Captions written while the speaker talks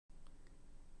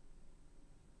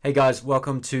Hey guys,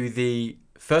 welcome to the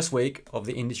first week of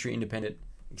the Industry Independent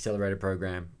Accelerator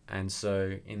program. And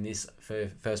so in this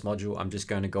first module, I'm just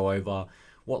going to go over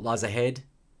what lies ahead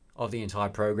of the entire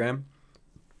program.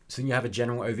 So you have a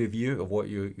general overview of what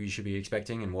you should be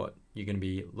expecting and what you're going to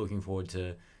be looking forward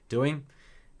to doing.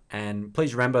 And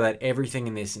please remember that everything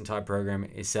in this entire program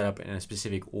is set up in a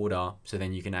specific order, so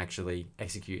then you can actually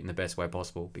execute in the best way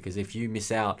possible. Because if you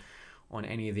miss out on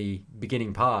any of the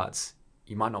beginning parts,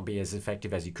 you might not be as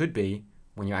effective as you could be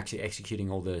when you're actually executing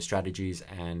all the strategies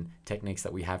and techniques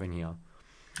that we have in here.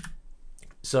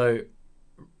 So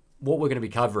what we're going to be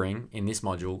covering in this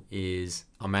module is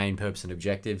our main purpose and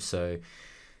objective. So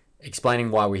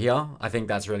explaining why we're here. I think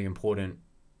that's really important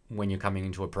when you're coming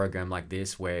into a program like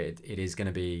this, where it is going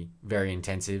to be very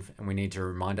intensive, and we need to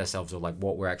remind ourselves of like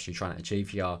what we're actually trying to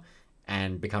achieve here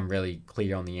and become really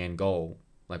clear on the end goal,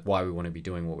 like why we want to be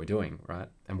doing what we're doing, right?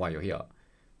 And why you're here,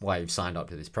 why you've signed up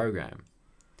to this program.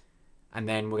 And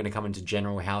then we're going to come into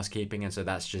general housekeeping, and so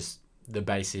that's just the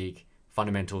basic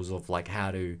fundamentals of like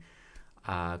how to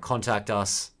contact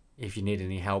us if you need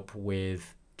any help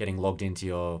with getting logged into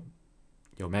your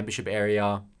membership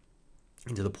area,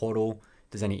 into the portal.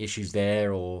 If there's any issues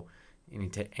there, or any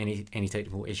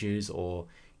technical issues, or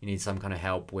you need some kind of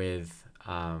help with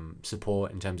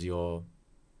support in terms of your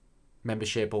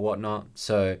membership or whatnot.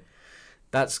 So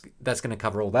that's going to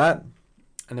cover all that.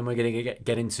 And then we're going to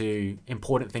get into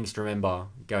important things to remember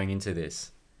going into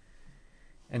this.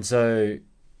 And so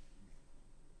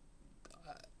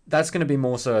that's going to be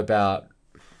more so about,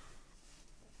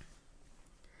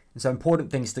 and so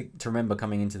important things to remember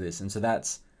coming into this. And so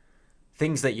that's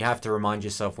things that you have to remind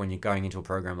yourself when you're going into a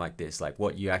program like this, like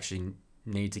what you actually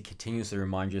need to continuously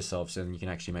remind yourself so that you can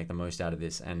actually make the most out of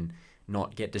this and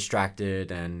not get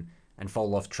distracted and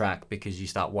fall off track because you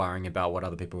start worrying about what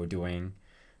other people are doing.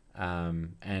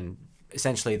 And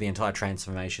essentially the entire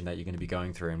transformation that you're going to be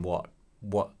going through and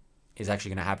what is actually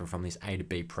going to happen from this A to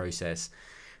B process.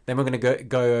 Then we're going to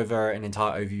go over an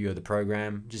entire overview of the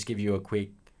program, just give you a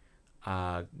quick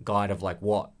guide of like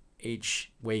what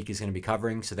each week is going to be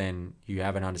covering, so then you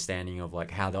have an understanding of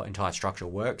like how the entire structure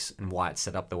works and why it's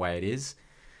set up the way it is.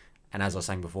 And as I was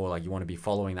saying before, like you want to be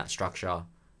following that structure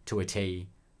to a T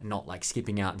and not like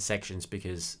skipping out in sections,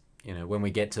 because when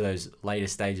we get to those later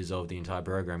stages of the entire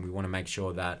program, we want to make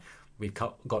sure that we've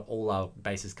got all our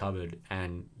bases covered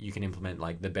and you can implement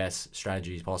like the best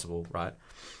strategies possible, right?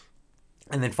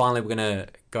 And then finally, we're going to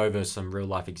go over some real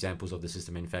life examples of the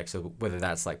system in effect. So whether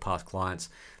that's like past clients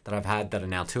that I've had that are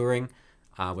now touring,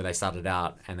 where they started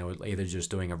out and they were either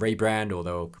just doing a rebrand or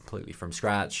they were completely from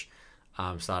scratch,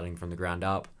 starting from the ground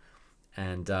up,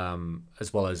 and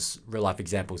as well as real life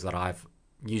examples that I've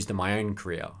used in my own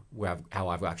career, how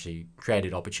I've actually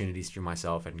created opportunities for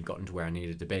myself and gotten to where I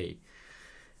needed to be.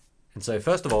 And so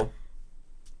first of all,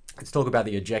 let's talk about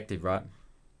the objective, right?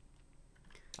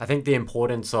 I think the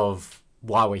importance of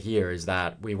why we're here is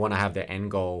that we want to have the end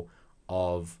goal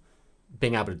of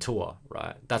being able to tour,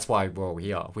 right? That's why we're all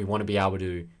here. We want to be able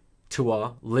to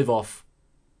tour, live off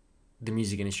the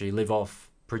music industry, live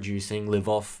off producing, live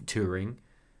off touring,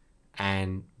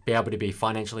 and be able to be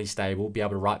financially stable, be able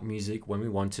to write music when we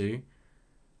want to,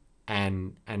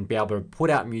 and be able to put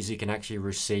out music and actually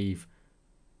receive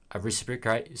a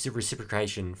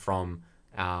reciprocation from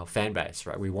our fan base,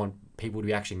 right? We want people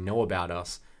to actually know about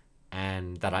us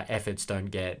and that our efforts don't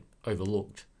get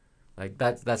overlooked. Like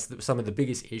that's some of the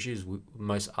biggest issues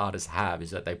most artists have,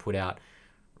 is that they put out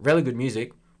really good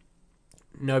music.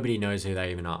 Nobody knows who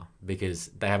they even are because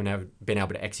they haven't ever been able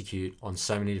to execute on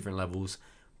so many different levels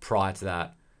prior to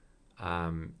that.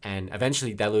 And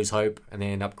eventually they lose hope and they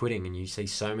end up quitting. And you see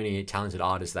so many talented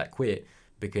artists that quit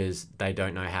because they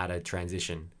don't know how to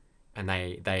transition, and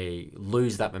they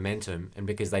lose that momentum. And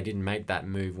because they didn't make that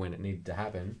move when it needed to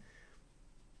happen,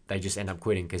 they just end up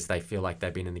quitting because they feel like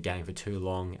they've been in the game for too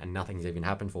long and nothing's even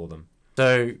happened for them.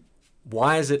 So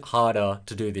why is it harder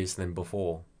to do this than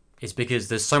before? It's because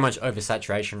there's so much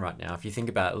oversaturation right now. If you think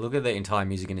about it, look at the entire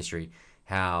music industry,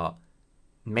 how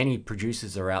many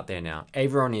producers are out there now.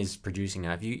 Everyone is producing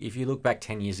now. If you look back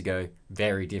 10 years ago,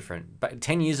 very different. But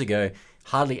 10 years ago,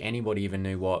 hardly anybody even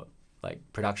knew what like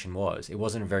production was. It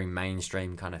wasn't a very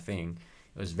mainstream kind of thing.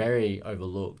 It was very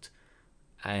overlooked.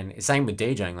 And same with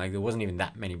DJing, like there wasn't even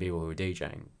that many people who were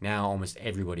DJing. Now almost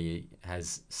everybody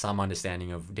has some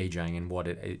understanding of DJing and what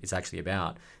it's actually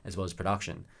about, as well as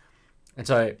production. And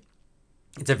so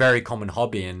it's a very common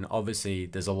hobby, and obviously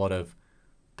there's a lot of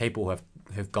people who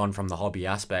have gone from the hobby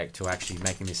aspect to actually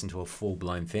making this into a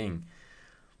full-blown thing.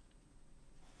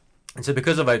 And so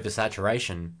because of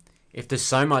oversaturation, if there's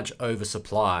so much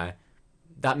oversupply,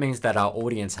 that means that our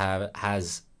audience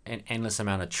has an endless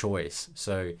amount of choice.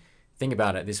 So think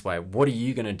about it this way: what are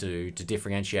you going to do to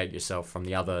differentiate yourself from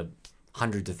the other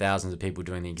hundreds of thousands of people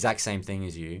doing the exact same thing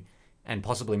as you, and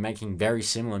possibly making very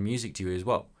similar music to you as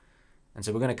well? And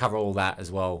so we're going to cover all that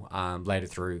as well later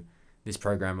through this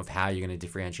program of how you're going to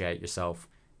differentiate yourself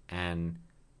and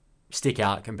stick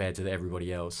out compared to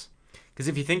everybody else. Because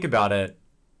if you think about it,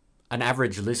 an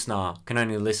average listener can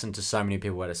only listen to so many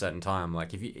people at a certain time.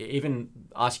 Like, if you even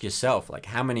ask yourself, like,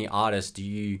 how many artists do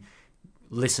you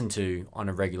listen to on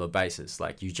a regular basis?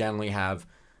 Like, you generally have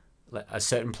a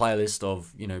certain playlist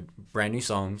of, you know, brand new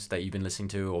songs that you've been listening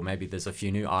to, or maybe there's a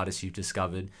few new artists you've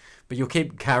discovered, but you'll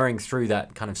keep carrying through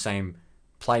that kind of same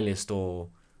playlist or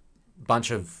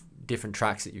bunch of different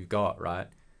tracks that you've got, right?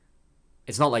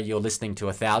 It's not like you're listening to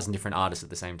 1,000 different artists at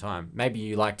the same time. Maybe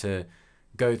you like to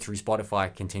go through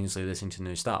Spotify continuously listening to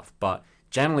new stuff, but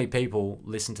generally people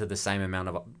listen to the same amount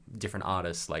of different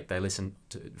artists. Like, they listen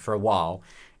to for a while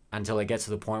until it gets to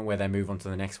the point where they move on to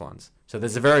the next ones. So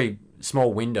there's a very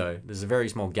small window, there's a very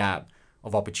small gap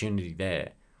of opportunity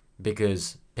there,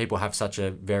 because people have such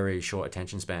a very short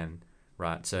attention span,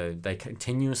 right? So they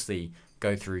continuously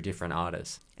go through different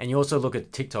artists. And you also look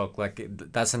at TikTok, like,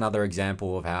 that's another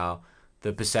example of how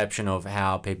the perception of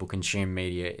how people consume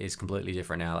media is completely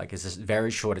different now. Like, it's this very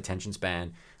short attention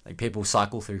span. Like, people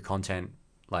cycle through content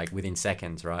like within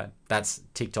seconds, right? That's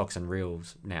TikToks and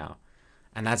Reels now.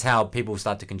 And that's how people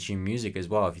start to consume music as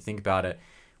well. If you think about it,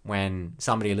 when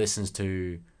somebody listens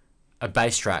to a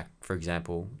bass track, for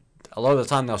example, a lot of the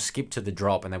time they'll skip to the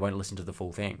drop and they won't listen to the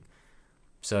full thing.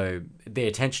 So the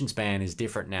attention span is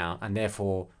different now, and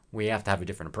therefore we have to have a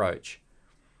different approach.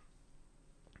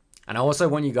 And I also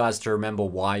want you guys to remember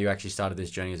why you actually started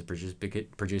this journey as a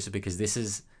producer, because this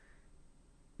is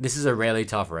a really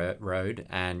tough road,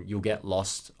 and you'll get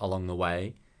lost along the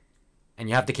way. And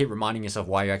you have to keep reminding yourself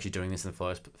why you're actually doing this in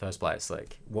the first place.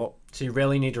 Like, what? So you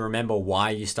really need to remember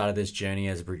why you started this journey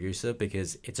as a producer,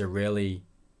 because it's a really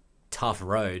tough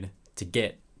road to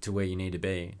get to where you need to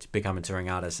be to become a touring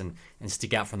artist and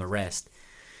stick out from the rest.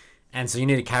 And so you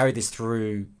need to carry this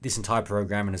through this entire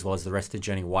program, and as well as the rest of the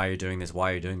journey, why you're doing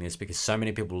this, because so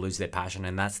many people lose their passion,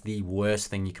 and that's the worst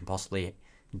thing you can possibly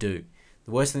do.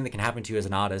 The worst thing that can happen to you as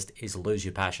an artist is lose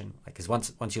your passion. Like, because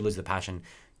once you lose the passion,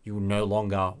 you will no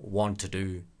longer want to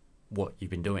do what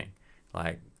you've been doing.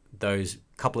 Like, those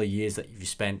couple of years that you've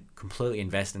spent completely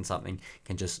invested in something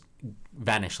can just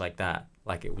vanish like that,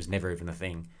 like it was never even a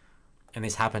thing. And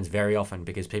this happens very often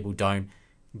because people don't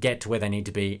get to where they need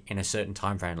to be in a certain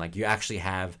time frame. Like, you actually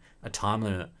have a time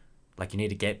limit. Like, you need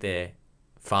to get there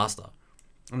faster.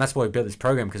 And that's why we built this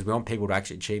program, because we want people to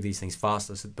actually achieve these things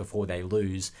faster, so before they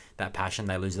lose that passion,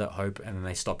 they lose that hope, and then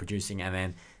they stop producing, and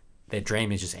then their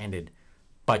dream is just ended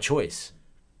by choice.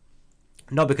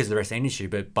 Not because of the rest of the industry,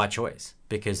 but by choice,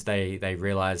 because they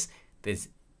realize they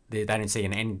don't see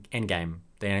an end game.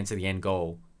 They don't see the end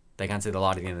goal. They can't see the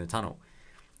light at the end of the tunnel.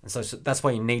 And so that's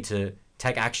why you need to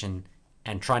take action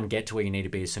and try and get to where you need to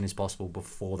be as soon as possible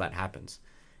before that happens.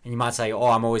 And you might say, oh,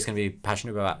 I'm always going to be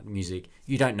passionate about music.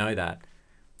 You don't know that.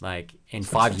 Like, in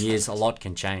 5 years, a lot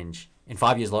can change. In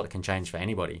 5 years, a lot can change for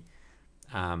anybody.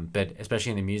 But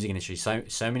especially in the music industry,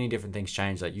 so many different things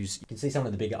change. Like, you can see some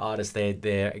of the bigger artists,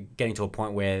 they're getting to a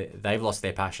point where they've lost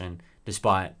their passion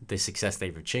despite the success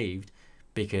they've achieved,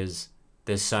 because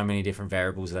there's so many different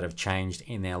variables that have changed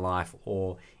in their life,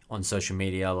 or on social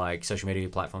media. Like, social media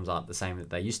platforms aren't the same that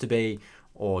they used to be,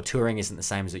 or touring isn't the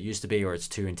same as it used to be, or it's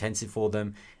too intensive for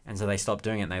them, and so they stop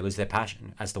doing it and they lose their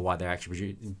passion as to why they're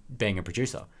actually being a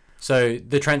producer. So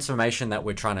the transformation that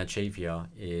we're trying to achieve here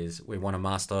is we want to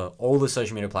master all the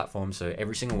social media platforms, so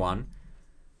every single one,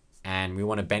 and we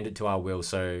want to bend it to our will,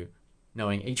 so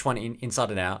knowing each one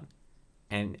inside and out,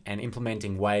 and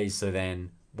implementing ways so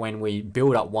then when we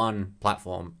build up one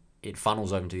platform, it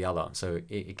funnels over to the other. So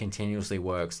it continuously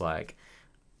works like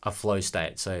a flow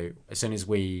state. So as soon as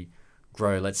we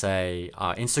grow, let's say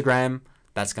our Instagram,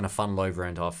 that's going to funnel over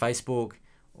into our Facebook,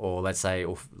 or let's say,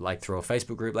 or like through a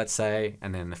Facebook group, let's say,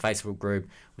 and then the Facebook group,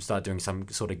 we'll start doing some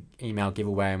sort of email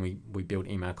giveaway, and we build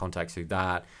email contacts through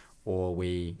that, or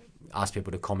we ask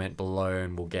people to comment below,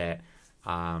 and we'll get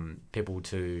people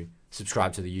to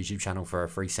subscribe to the YouTube channel for a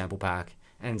free sample pack,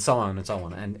 and so on and so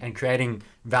on, and creating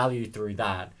value through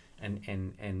that,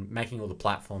 and making all the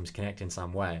platforms connect in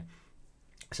some way.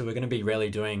 So we're going to be really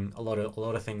doing a lot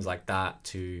of things like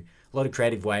that, a lot of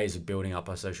creative ways of building up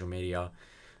our social media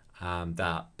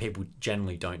that people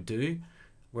generally don't do.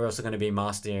 We're also going to be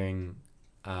mastering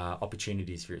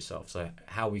opportunities for yourself. So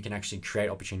how we can actually create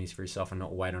opportunities for yourself and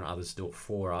not wait on others to do it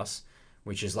for us,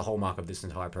 which is the hallmark of this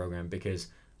entire program. Because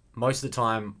most of the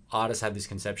time, artists have this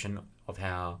misconception of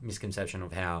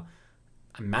how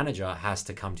a manager has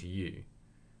to come to you.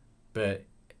 But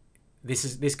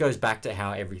this goes back to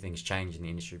how everything's changed in the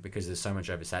industry, because there's so much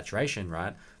oversaturation,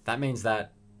 right? That means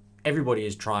that everybody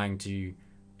is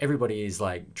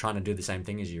like trying to do the same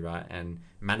thing as you, right? And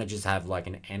managers have like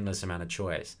an endless amount of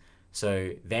choice.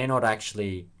 So they're not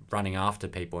actually running after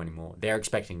people anymore. They're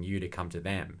expecting you to come to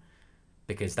them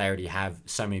because they already have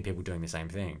so many people doing the same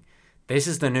thing. This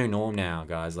is the new norm now,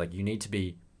 guys. Like, you need to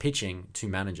be pitching to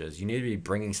managers. You need to be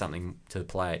bringing something to the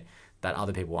plate that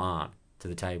other people aren't to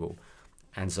the table.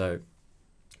 And so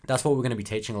that's what we're going to be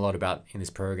teaching a lot about in this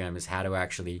program, is how to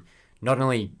actually not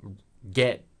only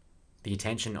get the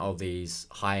attention of these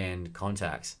high-end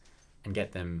contacts and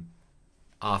get them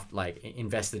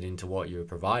invested into what you're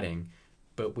providing,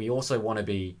 but we also want to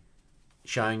be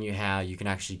showing you how you can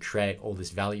actually create all this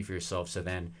value for yourself, so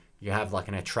then you have like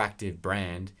an attractive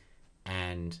brand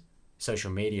and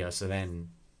social media. So then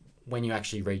when you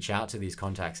actually reach out to these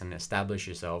contacts and establish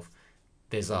yourself,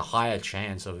 there's a higher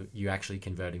chance of you actually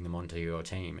converting them onto your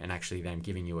team and actually them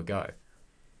giving you a go.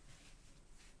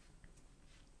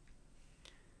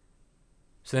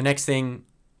 So the next thing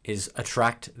is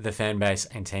attract the fan base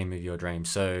and team of your dreams.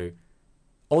 So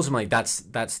ultimately, that's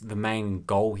the main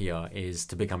goal here, is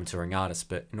to become a touring artist.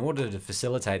 But in order to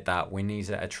facilitate that, we need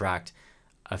to attract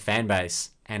a fan base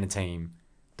and a team.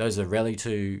 Those are really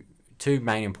two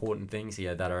main important things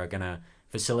here that are going to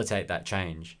facilitate that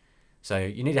change. So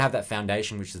you need to have that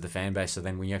foundation, which is the fan base. So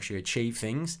then when you actually achieve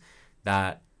things,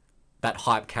 that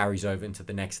hype carries over into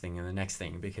the next thing and the next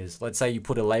thing. Because let's say you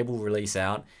put a label release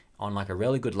out on like a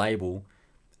really good label,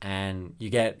 and you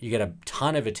get a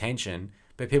ton of attention,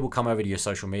 but people come over to your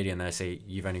social media and they see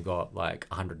you've only got like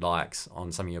 100 likes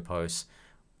on some of your posts,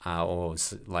 or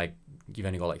like you've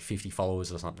only got like 50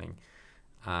 followers or something.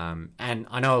 And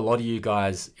I know a lot of you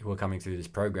guys who are coming through this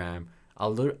program are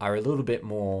a little bit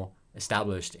more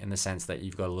established, in the sense that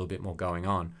you've got a little bit more going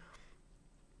on.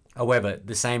 However,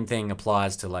 the same thing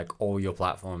applies to like all your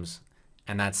platforms,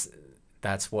 and that's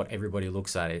what everybody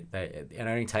looks at. It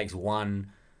only takes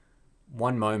one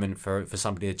moment for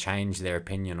somebody to change their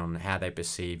opinion on how they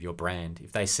perceive your brand.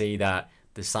 If they see that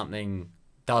there's something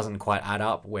doesn't quite add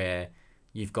up, where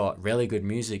you've got really good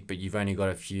music but you've only got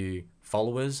a few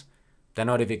followers, they're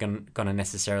not even going to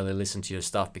necessarily listen to your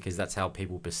stuff, because that's how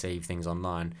people perceive things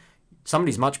online.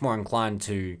 Somebody's much more inclined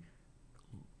to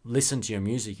listen to your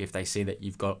music if they see that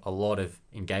you've got a lot of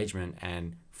engagement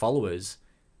and followers,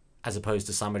 as opposed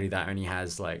to somebody that only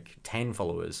has like 10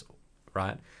 followers,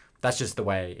 right? That's just the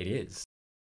way it is.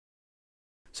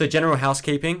 So general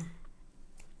housekeeping.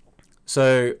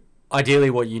 So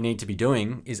ideally what you need to be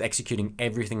doing is executing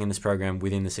everything in this program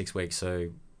within the 6 weeks. So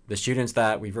the students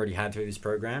that we've already had through this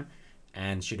program,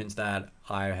 and students that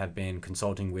I have been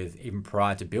consulting with even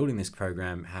prior to building this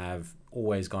program, have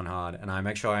always gone hard. And I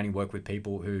make sure I only work with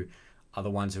people who are the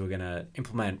ones who are going to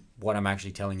implement what I'm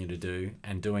actually telling you to do,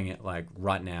 and doing it like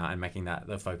right now, and making that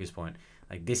the focus point.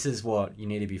 Like, this is what you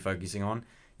need to be focusing on.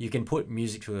 You can put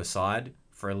music to the side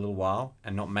for a little while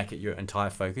and not make it your entire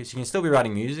focus. You can still be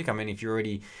writing music. I mean, if you're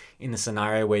already in the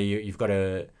scenario where you've got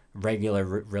a regular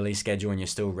release schedule and you're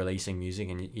still releasing music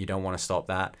and you don't want to stop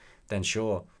that, then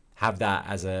sure, have that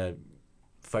as a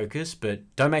focus, but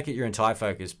don't make it your entire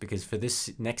focus, because for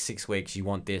this next 6 weeks, you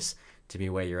want this to be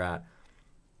where you're at.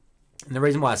 And the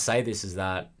reason why I say this is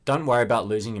that don't worry about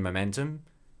losing your momentum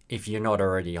if you're not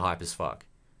already hype as fuck,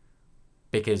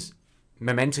 because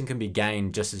momentum can be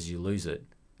gained just as you lose it,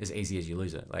 as easy as you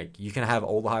lose it. Like, you can have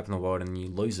all the hype in the world and you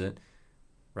lose it,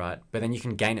 right? But then you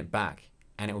can gain it back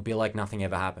and it will be like nothing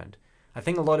ever happened. I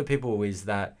think a lot of people is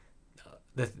that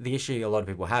the issue a lot of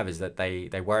people have is that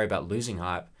they worry about losing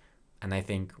hype, and they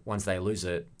think once they lose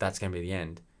it, that's going to be the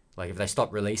end. Like, if they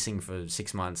stop releasing for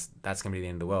 6 months, that's going to be the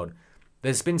end of the world.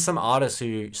 There's been some artists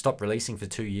who stopped releasing for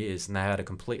 2 years and they had a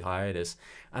complete hiatus,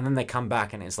 and then they come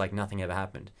back and it's like nothing ever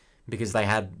happened, because they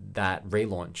had that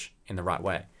relaunch in the right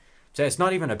way. So it's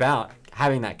not even about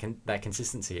having that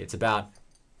consistency. It's about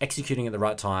executing at the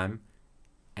right time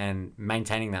and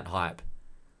maintaining that hype.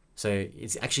 So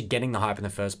it's actually getting the hype in the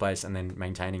first place and then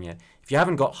maintaining it. If you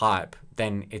haven't got hype,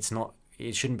 then it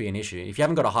shouldn't be an issue. If you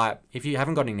haven't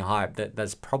got any hype,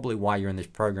 that's probably why you're in this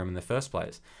program in the first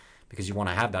place, because you want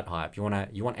to have that hype. You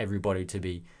want everybody to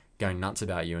be going nuts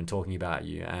about you and talking about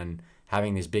you, and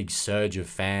having this big surge of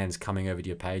fans coming over to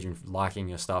your page and liking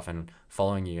your stuff and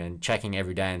following you and checking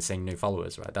every day and seeing new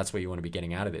followers, right? That's what you want to be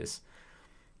getting out of this.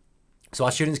 So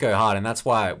our students go hard, and that's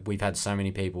why we've had so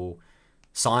many people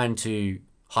sign to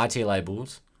high tier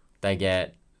labels. They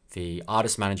get the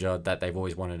artist manager that they've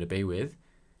always wanted to be with,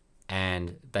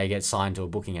 and they get signed to a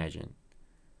booking agent,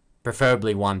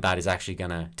 preferably one that is actually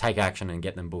going to take action and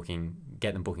get them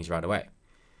bookings right away.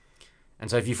 And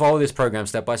so if you follow this program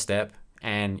step by step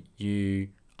and you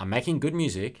are making good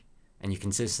music and you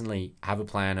consistently have a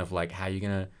plan of like how you're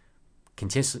going to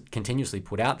continuously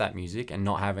put out that music and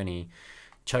not have any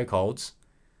chokeholds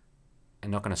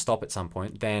and not going to stop at some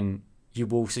point, then you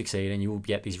will succeed and you will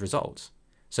get these results.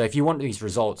 So if you want these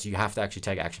results, you have to actually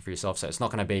take action for yourself. So it's not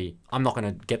going to be, I'm not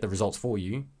going to get the results for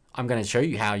you. I'm going to show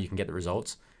you how you can get the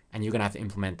results, and you're going to have to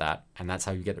implement that, and that's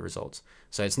how you get the results.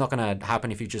 So it's not going to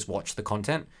happen if you just watch the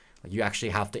content. Like, you actually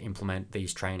have to implement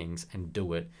these trainings and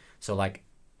do it. So like,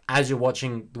 as you're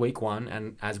watching week 1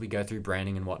 and as we go through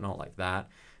branding and whatnot like that,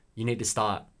 you need to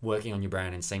start working on your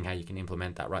brand and seeing how you can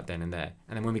implement that right then and there.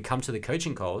 And then when we come to the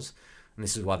coaching calls, and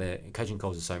this is why the coaching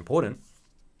calls are so important,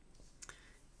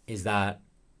 is that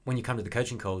when you come to the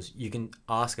coaching calls, you can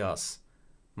ask us,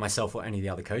 myself or any of the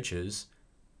other coaches,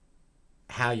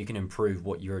 how you can improve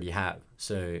what you already have.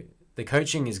 So the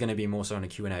coaching is going to be more so on a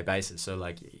Q&A basis. So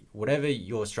like, whatever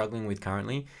you're struggling with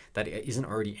currently that isn't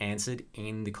already answered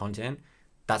in the content,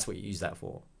 that's what you use that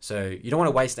for. So you don't want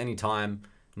to waste any time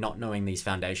not knowing these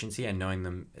foundations here and knowing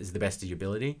them is the best of your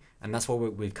ability. And that's why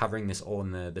we're covering this all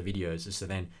in the videos. So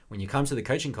then when you come to the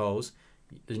coaching calls,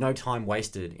 there's no time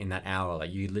wasted in that hour.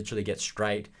 Like, you literally get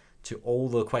straight to all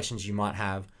the questions you might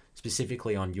have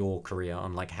specifically on your career,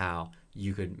 on like how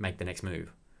you could make the next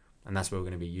move. And that's what we're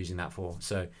going to be using that for.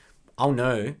 So I'll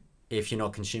know if you're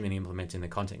not consuming and implementing the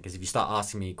content, because if you start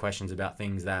asking me questions about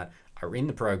things that are in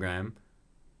the program,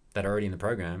 that are already in the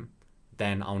program,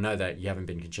 then I'll know that you haven't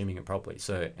been consuming it properly,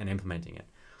 and implementing it.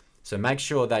 So make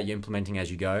sure that you're implementing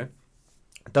as you go.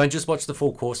 Don't just watch the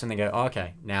full course and then go, oh,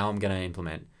 okay, now I'm going to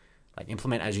implement. Like,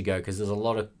 implement as you go, because there's a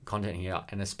lot of content here,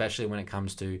 and especially when it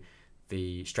comes to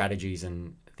the strategies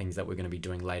and things that we're going to be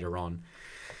doing later on.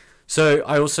 So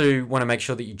I also want to make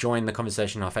sure that you join the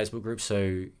conversation in our Facebook group.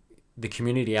 So the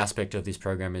community aspect of this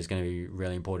program is going to be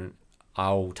really important.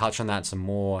 I'll touch on that some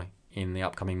more in the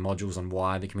upcoming modules on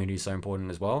why the community is so important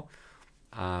as well.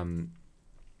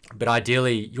 But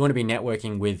ideally, you want to be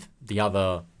networking with the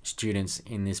other students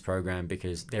in this program,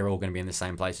 because they're all going to be in the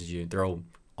same place as you. They're all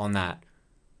on that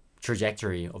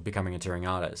trajectory of becoming a touring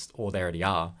artist, or they already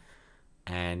are.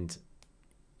 And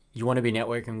you want to be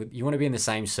networking with, you want to be in the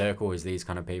same circle as these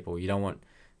kind of people. You don't want,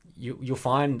 you'll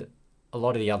find a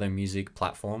lot of the other music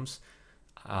platforms,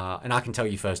 and I can tell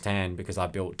you firsthand, because I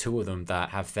built 2 of them that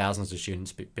have thousands of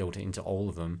students built into all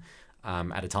of them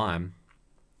at a time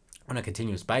on a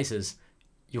continuous basis.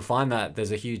 You'll find that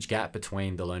there's a huge gap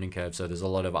between the learning curve. So there's a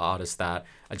lot of artists that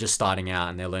are just starting out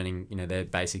and they're learning, their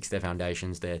basics, their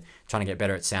foundations. They're trying to get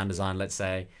better at sound design, let's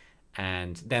say.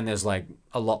 And then there's like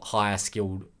a lot higher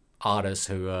skilled artists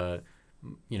who are,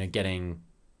 getting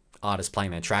artists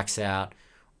playing their tracks out,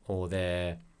 or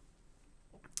they're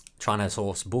trying to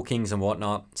source bookings and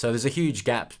whatnot. So there's a huge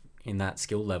gap in that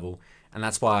skill level. And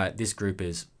that's why this group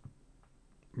is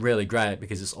really great,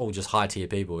 because it's all just high tier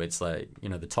people. It's like,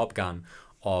 the Top Gun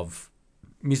of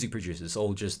music producers,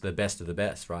 all just the best of the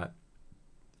best, right?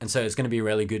 And so it's going to be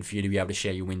really good for you to be able to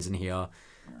share your wins in here,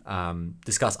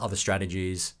 discuss other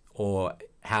strategies, or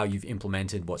how you've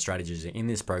implemented what strategies are in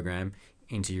this program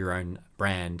into your own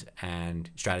brand and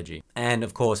strategy. And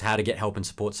of course, how to get help and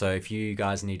support. So if you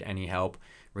guys need any help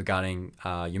regarding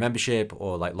your membership,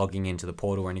 or like logging into the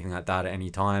portal or anything like that at any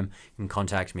time, you can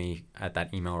contact me at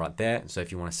that email right there. So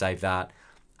if you want to save that,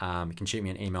 you can shoot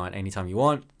me an email at any time you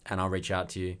want, and I'll reach out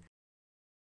to you.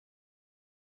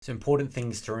 So important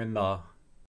things to remember.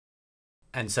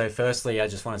 And so firstly, I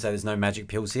just want to say there's no magic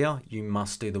pills here. You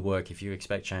must do the work if you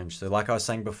expect change. So like I was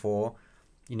saying before,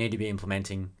 you need to be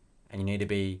implementing, and you need to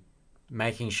be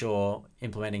making sure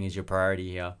implementing is your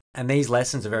priority here. And these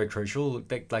lessons are very crucial.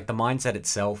 Like, the mindset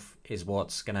itself is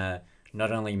what's going to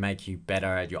not only make you better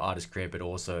at your artist career, but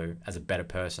also as a better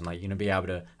person. Like, you're going to be able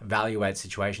to evaluate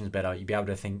situations better. You'll be able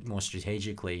to think more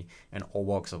strategically in all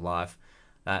walks of life.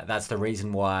 That's the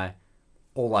reason why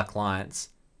all our clients,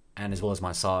 and as well as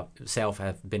myself,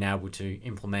 have been able to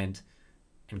implement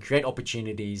and create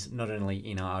opportunities, not only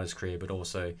in our artist career, but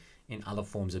also in other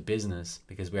forms of business,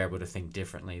 because we're able to think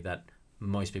differently that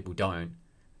most people don't.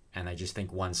 And they just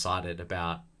think one-sided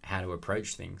about how to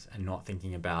approach things, and not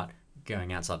thinking about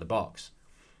going outside the box.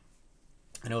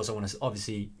 And I also want to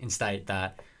obviously instate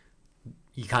that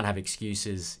you can't have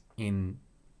excuses in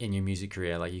your music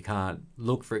career. Like, you can't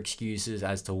look for excuses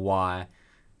as to why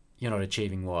you're not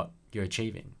achieving what you're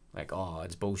achieving. Like, oh,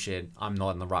 it's bullshit, I'm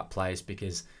not in the right place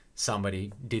because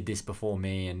somebody did this before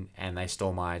me and they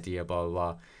stole my idea, blah, blah,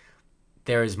 blah.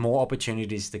 There is more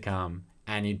opportunities to come,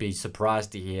 and you'd be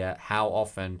surprised to hear how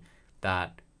often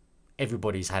that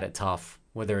everybody's had it tough,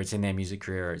 whether it's in their music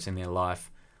career or it's in their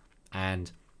life.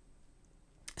 And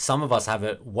some of us have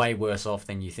it way worse off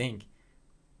than you think.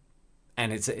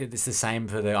 And it's the same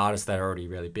for the artists that are already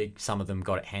really big. Some of them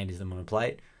got it handed to them on a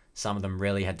plate. Some of them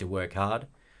really had to work hard.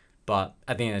 But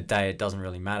at the end of the day, it doesn't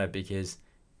really matter because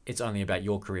it's only about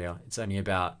your career. It's only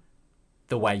about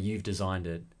the way you've designed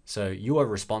it. So you are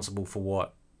responsible for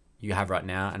what you have right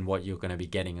now and what you're going to be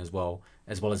getting as well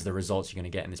as the results you're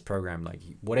going to get in this program. Like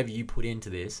whatever you put into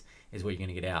this is what you're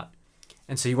going to get out.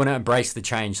 And so you want to embrace the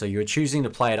change. So you're choosing to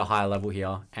play at a higher level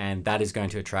here, and that is going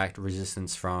to attract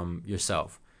resistance from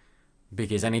yourself.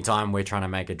 Because anytime we're trying to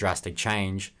make a drastic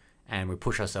change and we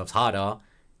push ourselves harder,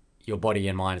 your body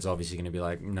and mind is obviously going to be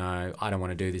like, no, I don't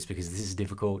want to do this because this is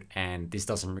difficult and this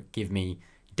doesn't give me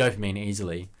dopamine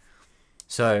easily.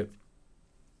 So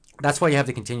that's why you have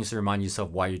to continuously remind yourself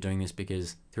why you're doing this,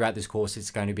 because throughout this course,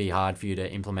 it's going to be hard for you to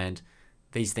implement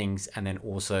these things and then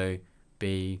also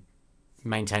be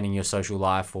maintaining your social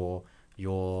life or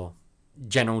your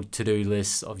general to-do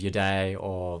lists of your day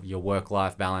or your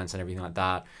work-life balance and everything like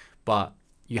that. But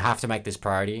you have to make this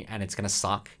priority, and it's going to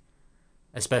suck,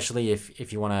 especially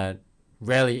if you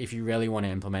really want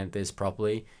to implement this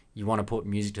properly. You want to put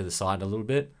music to the side a little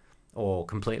bit or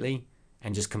completely,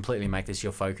 and just completely make this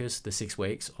your focus, the 6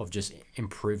 weeks of just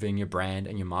improving your brand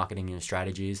and your marketing and your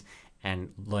strategies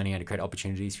and learning how to create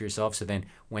opportunities for yourself. So then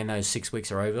when those 6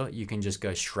 weeks are over, you can just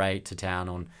go straight to town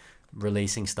on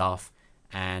releasing stuff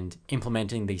and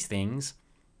implementing these things.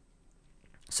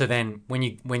 So then when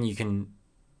you can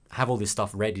have all this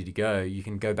stuff ready to go, you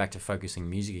can go back to focusing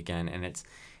music again, and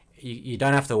you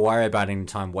don't have to worry about any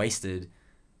time wasted,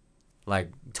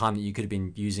 like time that you could have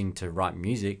been using to write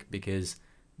music, because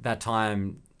that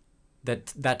time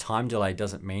delay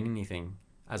doesn't mean anything.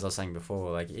 As I was saying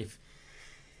before, like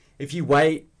if you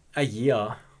wait a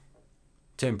year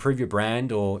to improve your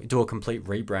brand or do a complete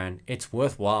rebrand, it's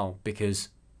worthwhile, because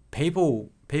people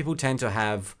tend to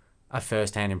have a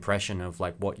first-hand impression of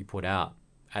like what you put out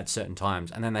at certain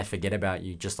times, and then they forget about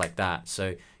you just like that.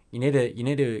 So you need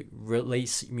to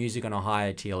release music on a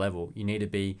higher tier level. You need to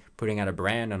be putting out a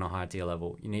brand on a higher tier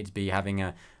level. You need to be having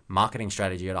a marketing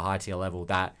strategy at a high tier level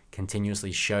that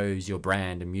continuously shows your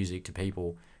brand and music to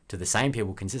people, to the same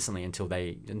people consistently until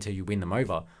you win them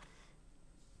over.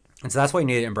 And so that's why you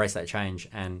need to embrace that change,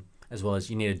 and as well as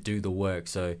you need to do the work.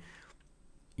 So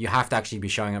you have to actually be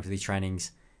showing up to these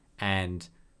trainings and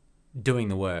doing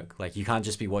the work. Like you can't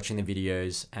just be watching the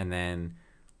videos and then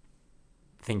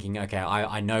thinking, okay,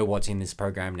 I know what's in this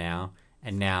program now,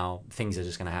 and now things are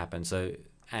just going to happen. So,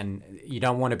 and you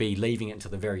don't want to be leaving it until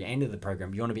the very end of the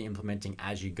program. You want to be implementing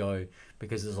as you go,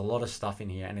 because there's a lot of stuff in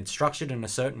here and it's structured in a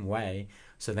certain way.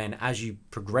 So then as you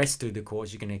progress through the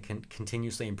course, you're going to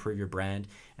continuously improve your brand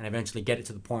and eventually get it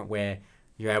to the point where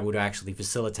you're able to actually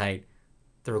facilitate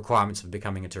the requirements of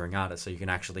becoming a touring artist. So you can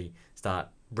actually start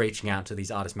reaching out to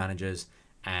these artist managers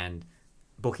and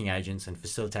booking agents and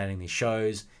facilitating these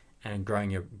shows and growing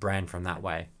your brand from that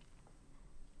way.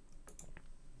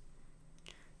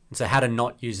 And so how to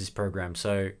not use this program.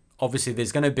 So obviously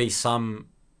there's going to be some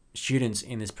students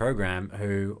in this program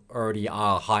who already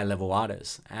are high level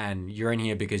artists, and you're in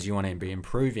here because you want to be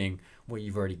improving what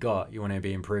you've already got. You want to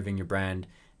be improving your brand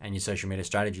and your social media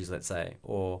strategies, let's say,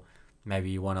 or maybe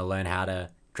you want to learn how to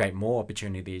create more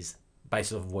opportunities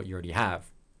based off of what you already have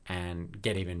and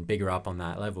get even bigger up on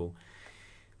that level.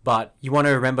 But you want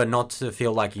to remember not to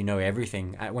feel like you know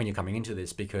everything when you're coming into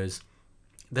this, because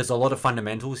there's a lot of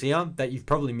fundamentals here that you've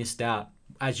probably missed out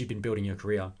as you've been building your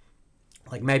career.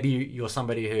 Like maybe you're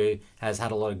somebody who has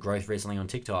had a lot of growth recently on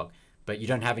TikTok, but you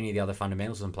don't have any of the other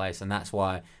fundamentals in place. And that's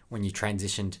why when you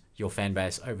transitioned your fan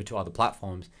base over to other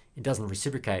platforms, it doesn't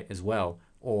reciprocate as well.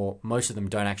 Or most of them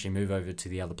don't actually move over to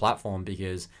the other platform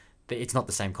because it's not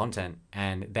the same content,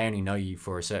 and they only know you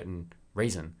for a certain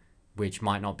reason, which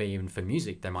might not be even for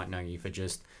music. They might know you for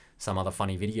just some other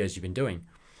funny videos you've been doing.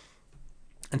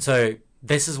 And so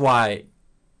this is why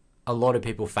a lot of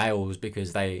people fail, is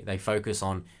because they focus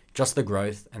on just the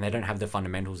growth and they don't have the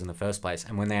fundamentals in the first place.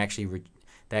 And when they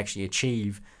actually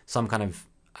achieve some kind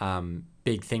of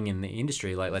big thing in the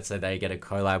industry, like let's say they get a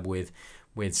collab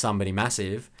with somebody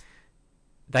massive,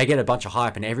 they get a bunch of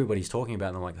hype and everybody's talking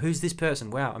about them, like, who's this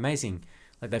person? Wow, amazing.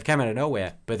 Like they've come out of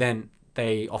nowhere. But then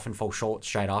they often fall short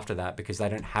straight after that because they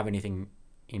don't have anything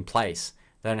in place.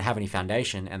 They don't have any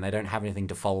foundation, and they don't have anything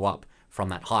to follow up from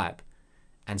that hype.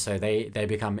 And so they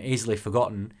become easily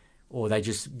forgotten, or they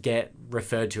just get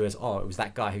referred to as, oh, it was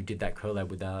that guy who did that collab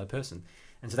with that other person.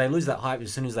 And so they lose that hype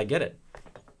as soon as they get it.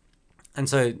 And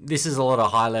so this is a lot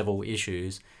of high level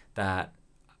issues that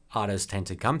artists tend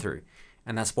to come through.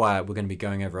 And that's why we're going to be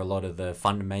going over a lot of the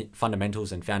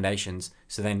fundamentals and foundations.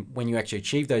 So then when you actually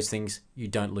achieve those things, you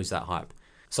don't lose that hype.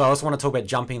 So I also want to talk about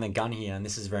jumping the gun here. And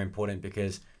this is very important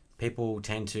because people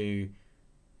tend to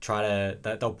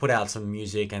they'll put out some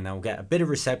music and they'll get a bit of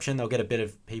reception, they'll get a bit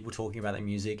of people talking about their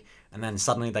music, and then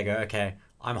suddenly they go, okay,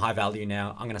 I'm high value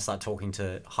now, I'm going to start talking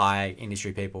to high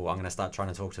industry people, I'm going to start trying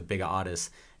to talk to bigger artists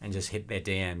and just hit their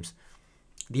DMs.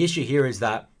 The issue here is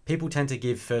that people tend to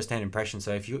give first-hand impressions.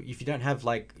 So if you don't have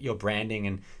like your branding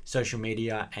and social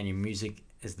media and your music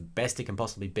is the best it can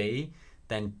possibly be,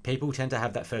 then people tend to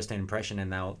have that first-hand impression,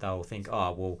 and they'll think,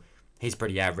 oh well, he's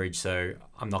pretty average, so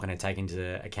I'm not going to take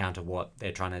into account of what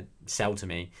they're trying to sell to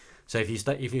me. So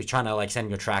if you're trying to like send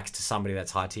your tracks to somebody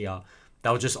that's high tier,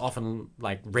 they'll just often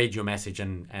like read your message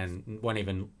and won't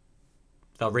even,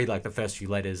 they'll read like the first few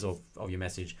letters of your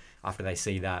message after they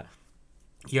see that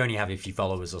you only have a few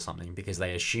followers or something, because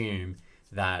they assume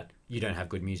that you don't have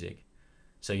good music.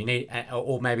 So you need,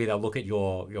 or maybe they'll look at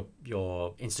your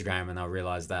Instagram and they'll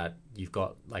realize that you've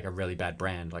got like a really bad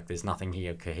brand, like there's nothing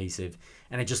here cohesive,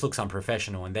 and it just looks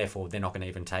unprofessional, and therefore they're not going to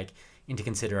even take into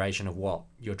consideration of what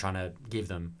you're trying to give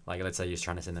them. Like let's say you're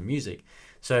trying to send them music.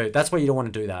 So that's why you don't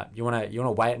want to do that. You want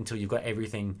to wait until you've got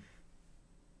everything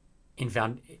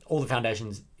all the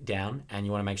foundations down, and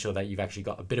you want to make sure that you've actually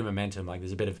got a bit of momentum, like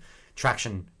there's a bit of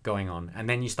traction going on, and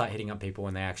then you start hitting up people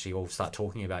and they actually all start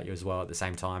talking about you as well at the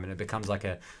same time, and it becomes like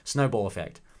a snowball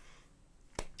effect.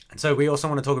 And so we also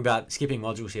want to talk about skipping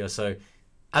modules here. So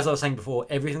as I was saying before,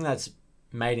 everything that's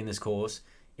made in this course,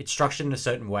 it's structured in a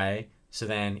certain way, so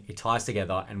then it ties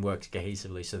together and works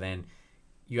cohesively, so then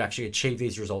you actually achieve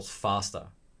these results faster.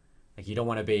 Like you don't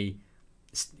want to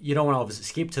obviously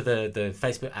skip to the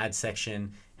Facebook ads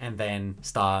section and then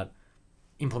start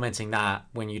implementing that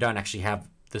when you don't actually have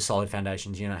the solid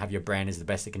foundations, you don't have your brand as the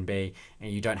best it can be,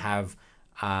 and you don't have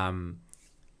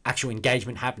actual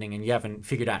engagement happening, and you haven't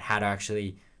figured out how to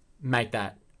actually make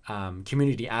that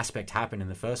community aspect happen in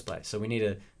the first place. So we need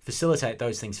to facilitate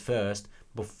those things first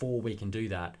before we can do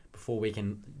that, before we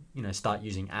can start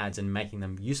using ads and making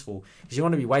them useful, because you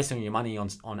want to be wasting your money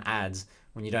on ads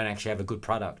when you don't actually have a good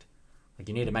product. Like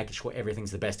you need to make sure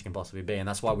everything's the best it can possibly be, and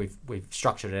that's why we've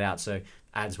structured it out. So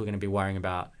ads we're going to be worrying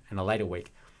about in a later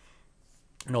week,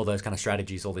 and all those kind of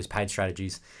strategies, all these paid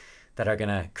strategies that are going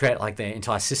to create like the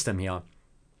entire system here.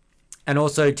 And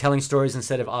also telling stories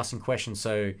instead of asking questions.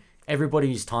 So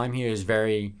everybody's time here is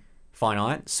very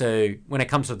finite. So when it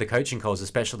comes to the coaching calls,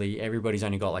 especially, everybody's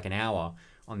only got like an hour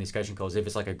on these coaching calls. If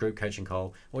it's like a group coaching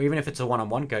call, or even if it's a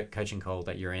one-on-one coaching call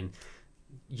that you're in,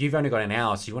 you've only got an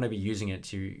hour, so you want to be using it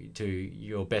to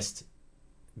your best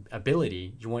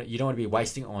ability. You don't want to be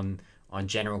wasting on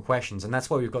general questions, and that's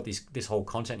why we've got this whole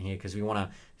content here, because we want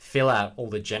to fill out all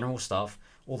the general stuff,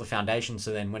 all the foundations,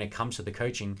 so then when it comes to the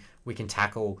coaching, we can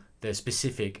tackle the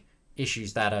specific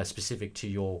issues that are specific to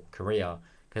your career.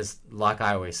 Because like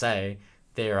I always say,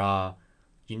 there are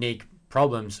unique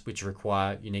problems which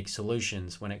require unique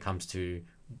solutions when it comes to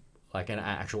like an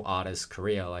actual artist's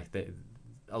career. Like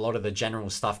a lot of the general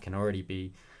stuff can already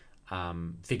be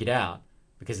figured out,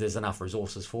 because there's enough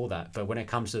resources for that. But when it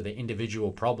comes to the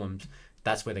individual problems,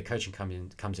 that's where the coaching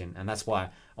comes in. And that's why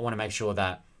I want to make sure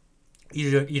that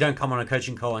you don't come on a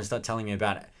coaching call and start telling me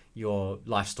about your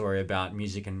life story about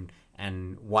music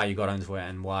and why you got into it,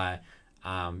 and why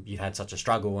you've had such a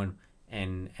struggle,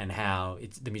 and how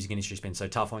the music industry's been so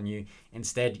tough on you.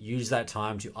 Instead, use that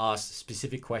time to ask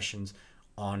specific questions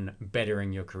on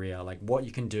bettering your career, like what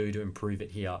you can do to improve it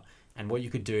here, and what you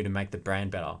could do to make the brand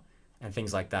better, and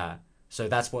things like that. So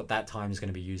that's what that time is going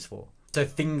to be used for. So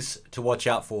things to watch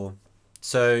out for.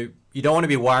 So you don't want to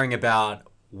be worrying about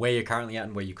where you're currently at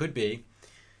and where you could be.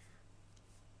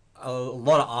 A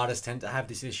lot of artists tend to have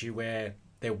this issue where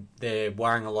they're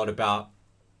worrying a lot about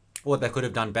what they could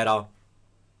have done better,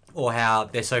 or how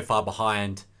they're so far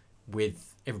behind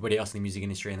with everybody else in the music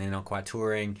industry, and they're not quite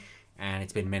touring, and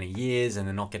it's been many years and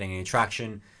they're not getting any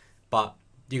traction. But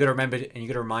you got to remember, and you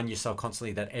got to remind yourself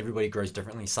constantly, that everybody grows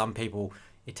differently. Some people,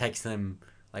 it takes them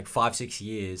like 5-6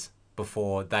 years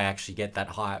before they actually get that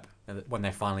hype, when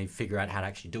they finally figure out how to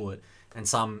actually do it. And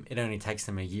some, it only takes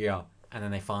them a year, and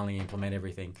then they finally implement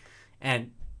everything.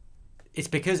 And it's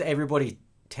because everybody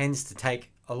tends to take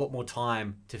a lot more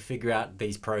time to figure out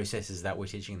these processes that we're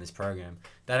teaching in this program.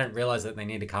 They don't realize that they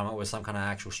need to come up with some kind of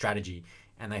actual strategy,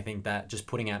 and they think that just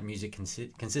putting out music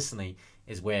consistently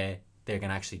is where they're going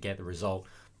to actually get the result.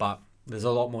 But there's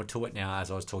a lot more to it now, as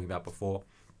I was talking about before.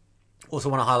 Also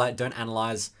want to highlight, don't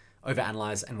analyze,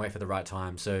 overanalyze, and wait for the right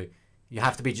time. So you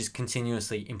have to be just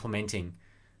continuously implementing,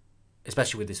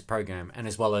 especially with this program. And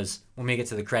as well as when we get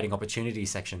to the creating opportunities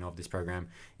section of this program,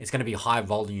 it's going to be high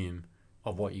volume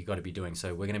of what you got to be doing.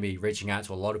 So we're going to be reaching out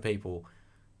to a lot of people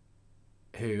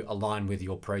who align with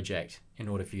your project in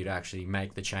order for you to actually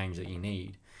make the change that you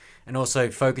need. And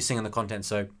also focusing on the content.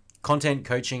 So content,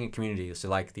 coaching, and community. So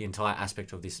like the entire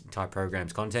aspect of this entire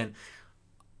program's content,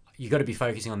 you got to be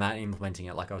focusing on that and implementing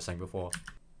it, like I was saying before.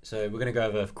 So we're going to go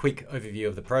over a quick overview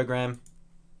of the program.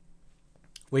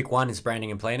 Week 1 is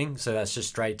branding and planning. So that's just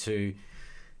straight to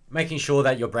making sure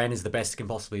that your brand is the best it can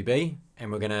possibly be.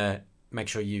 And we're going to make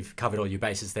sure you've covered all your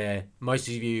bases there. Most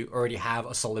of you already have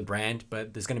a solid brand,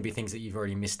 but there's going to be things that you've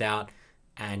already missed out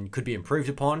and could be improved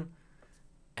upon.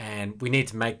 And we need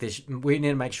to make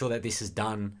sure that this is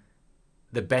done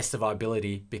the best of our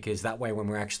ability, because that way when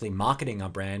we're actually marketing our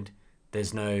brand,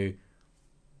 there's nothing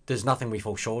we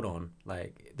fall short on.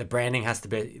 Like, the branding has to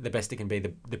be the best it can be.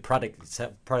 The product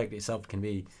itself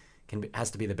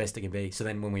has to be the best it can be. So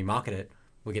then when we market it,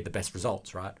 we get the best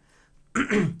results, right?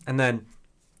 And then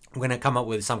we're going to come up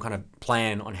with some kind of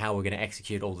plan on how we're going to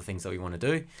execute all the things that we want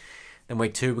to do. Then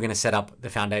week 2, we're going to set up the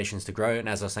foundations to grow. And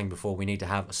as I was saying before, we need to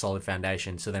have a solid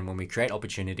foundation. So then when we create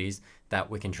opportunities, that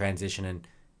we can transition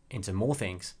into more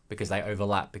things, because they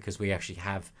overlap, because we actually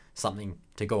have something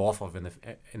to go off of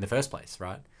in the first place,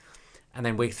 right? And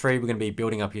then week 3, we're going to be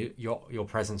building up your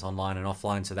presence online and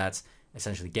offline. So that's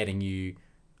essentially getting you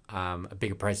a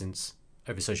bigger presence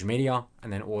over social media,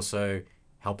 and then also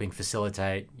helping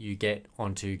facilitate you get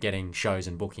onto getting shows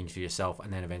and bookings for yourself,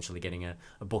 and then eventually getting a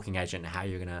booking agent, and how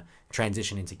you're going to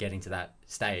transition into getting to that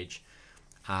stage.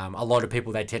 A lot of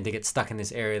people, they tend to get stuck in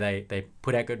this area. They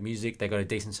put out good music, they got a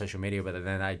decent social media, but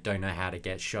then they don't know how to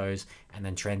get shows and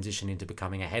then transition into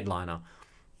becoming a headliner.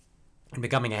 And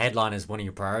becoming a headliner is one of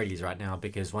your priorities right now,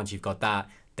 because once you've got that,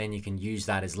 then you can use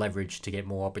that as leverage to get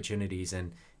more opportunities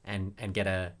and get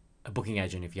a booking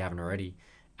agent if you haven't already,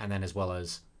 and then as well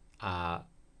as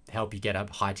help you get a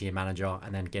high tier manager,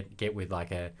 and then get with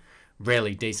like a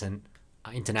really decent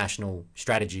international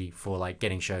strategy for like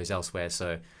getting shows elsewhere.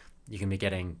 So you can be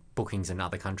getting bookings in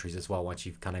other countries as well, once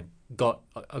you've kind of got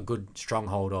a good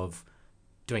stronghold of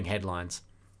doing headlines,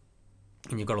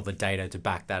 and you've got all the data to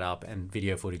back that up and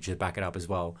video footage to back it up as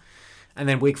well. And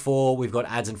then week 4, we've got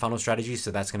ads and funnel strategies.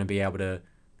 So that's going to be able to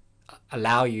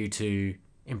allow you to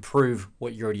improve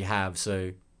what you already have.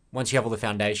 So once you have all the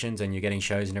foundations and you're getting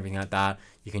shows and everything like that,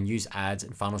 you can use ads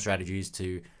and funnel strategies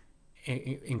to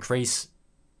increase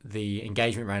the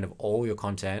engagement rate of all your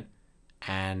content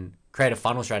and create a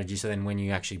funnel strategy. So then when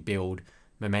you actually build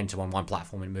momentum on one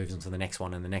platform, it moves on to the next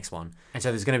one and the next one. And so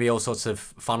there's going to be all sorts of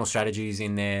funnel strategies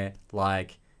in there.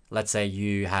 Like, let's say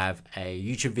you have a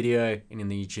YouTube video, and in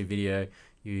the YouTube video,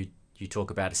 you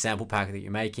talk about a sample pack that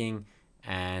you're making,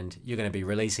 and you're going to be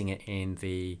releasing it in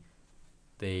the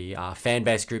fan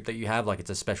base group that you have. Like,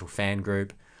 it's a special fan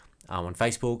group on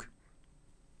Facebook,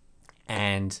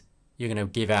 and you're going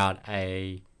to give out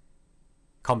a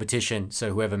competition.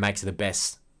 So whoever makes the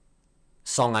best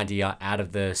song idea out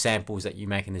of the samples that you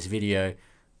make in this video,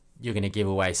 you're going to give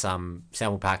away some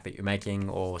sample pack that you're making,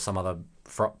 or some other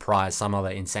prize, some other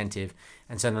incentive.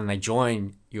 And so then they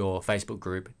join your Facebook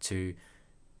group to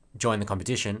join the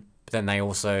competition, but then they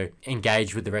also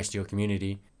engage with the rest of your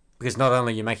community, because not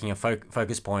only you're making a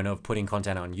focus point of putting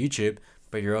content on YouTube,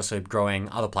 but you're also growing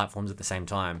other platforms at the same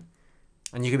time.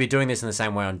 And you could be doing this in the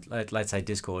same way on, let's say,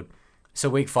 Discord. So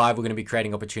week 5, we're going to be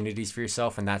creating opportunities for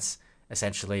yourself, and that's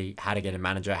essentially how to get a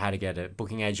manager, how to get a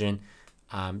booking agent,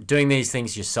 doing these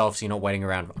things yourself, so you're not waiting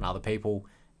around on other people.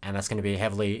 And that's going to be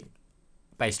heavily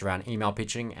based around email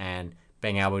pitching and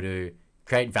being able to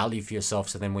create value for yourself,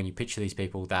 so then when you pitch to these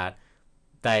people, that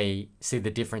they see the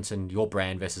difference in your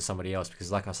brand versus somebody else.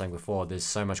 Because like I was saying before, there's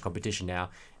so much competition now,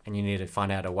 and you need to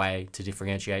find out a way to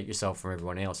differentiate yourself from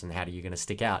everyone else, and how are you going to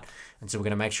stick out. And so we're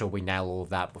going to make sure we nail all of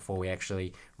that before we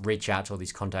actually reach out to all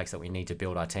these contacts that we need to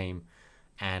build our team.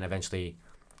 And eventually,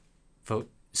 for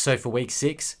week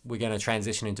 6, we're going to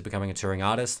transition into becoming a touring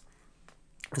artist.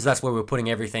 So that's where we're putting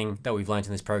everything that we've learned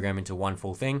in this program into one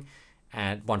full thing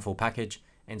and one full package.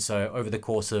 And so over the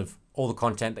course of all the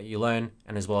content that you learn,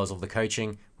 and as well as all the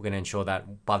coaching, we're going to ensure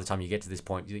that by the time you get to this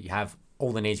point, you have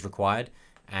all the needs required,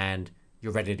 and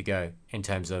you're ready to go, in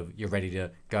terms of you're ready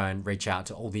to go and reach out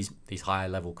to all these higher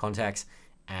level contacts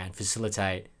and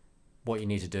facilitate what you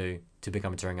need to do to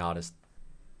become a touring artist.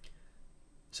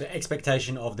 So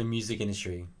expectation of the music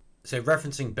industry. So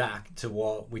referencing back to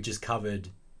what we just covered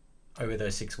over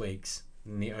those 6 weeks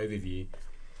in the overview.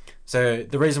 So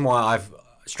the reason why I've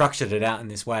structured it out in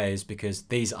this way is because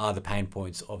these are the pain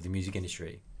points of the music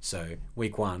industry. So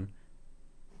week 1,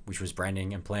 which was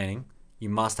branding and planning, you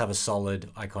must have a solid,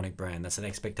 iconic brand. That's an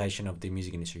expectation of the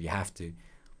music industry. You have to.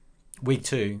 Week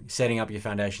 2, setting up your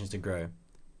foundations to grow.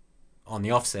 On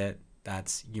the offset,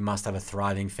 that's you must have a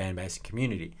thriving fan base and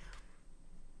community.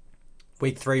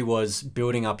 Week 3 was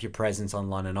building up your presence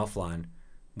online and offline,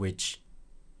 which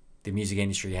the music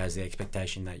industry has the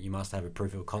expectation that you must have a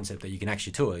proof of concept that you can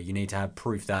actually tour. You need to have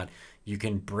proof that you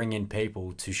can bring in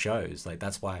people to shows. Like,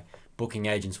 that's why booking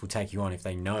agents will take you on if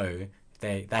they know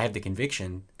they have the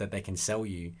conviction that they can sell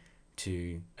you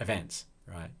to events,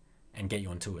 right, and get you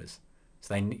on tours.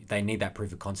 So they need that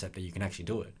proof of concept that you can actually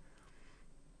do it.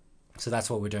 So that's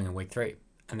what we're doing in week 3.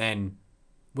 And then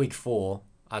week 4,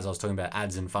 as I was talking about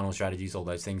ads and funnel strategies, all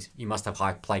those things, you must have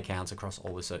high play counts across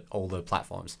all the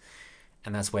platforms.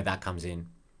 And that's where that comes in.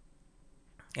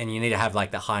 And you need to have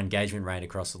like the high engagement rate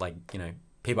across, like, you know,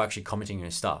 people actually commenting on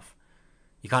your stuff.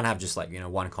 You can't have just like, you know,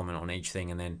 one comment on each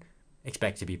thing and then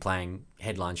expect to be playing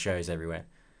headline shows everywhere.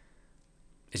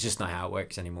 It's just not how it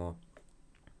works anymore.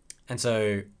 And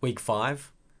so week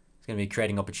 5 is going to be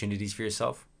creating opportunities for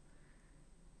yourself.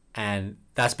 And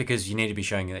that's because you need to be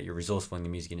showing that you're resourceful in the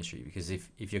music industry. Because if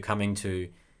you're coming to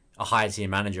a higher tier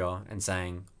manager and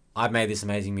saying, I've made this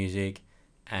amazing music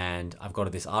and I've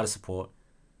got this artist support,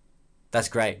 that's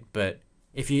great. But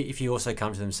if you also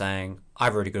come to them saying,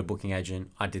 I've already got a booking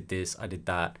agent, I did this, I did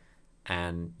that,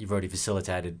 and you've already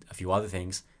facilitated a few other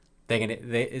things,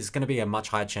 there's going to be a much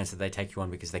higher chance that they take you on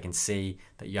because they can see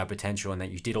that you have potential and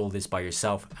that you did all this by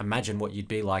yourself. Imagine what you'd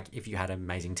be like if you had an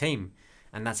amazing team.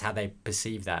 And that's how they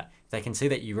perceive that. If they can see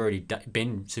that you've already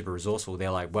been super resourceful,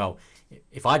 they're like, well,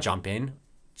 if I jump in,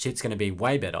 shit's going to be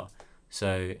way better.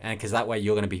 So, and because that way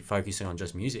you're going to be focusing on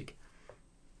just music.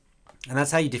 And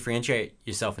that's how you differentiate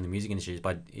yourself in the music industry,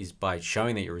 is by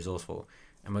showing that you're resourceful.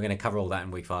 And we're going to cover all that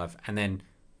in week 5. And then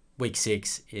week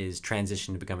 6 is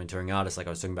transition to becoming a touring artist, like I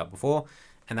was talking about before.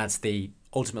 And that's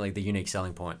ultimately the unique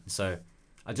selling point. So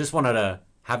I just wanted to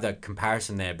have that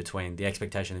comparison there between the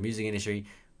expectation of the music industry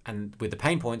and with the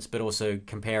pain points, but also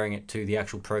comparing it to the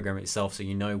actual program itself, so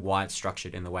you know why it's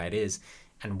structured in the way it is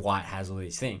and why it has all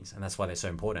these things, and that's why they're so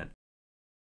important.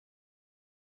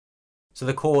 So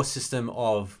the core system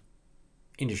of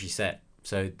industry set.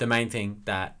 So the main thing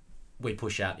that we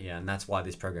push out here, and that's why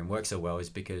this program works so well, is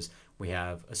because we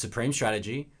have a supreme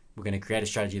strategy. We're going to create a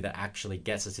strategy that actually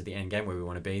gets us to the end game where we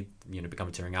want to be, you know, become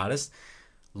a touring artist.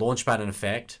 Launchpad and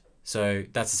effect. So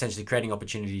that's essentially creating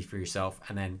opportunity for yourself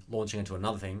and then launching into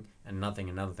another thing and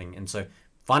another thing. And so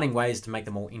finding ways to make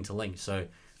them all interlinked. So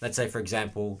let's say, for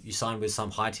example, you sign with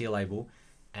some high tier label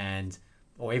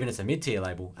or even it's a mid tier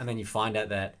label, and then you find out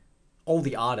that all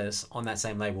the artists on that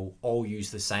same label all use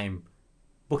the same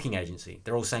booking agency.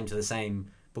 They're all sent to the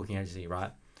same booking agency, right?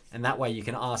 And that way you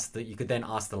could then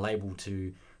ask the label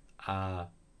to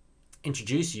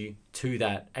introduce you to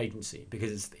that agency,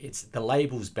 because it's the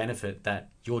label's benefit that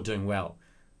you're doing well.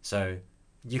 So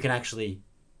you can actually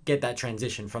get that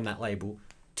transition from that label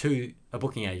to a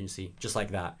booking agency just like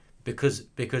that because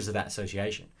of that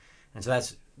association. And so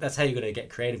that's how you got to get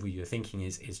creative with your thinking,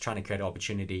 is trying to create an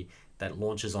opportunity that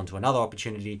launches onto another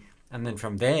opportunity, and then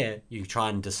from there you try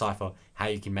and decipher how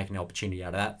you can make an opportunity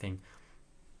out of that thing.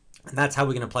 And that's how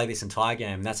we're going to play this entire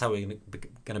game. That's how we're going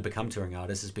to become touring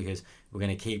artists, is because we're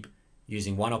going to keep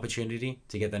using one opportunity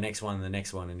to get the next one and the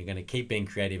next one, and you're going to keep being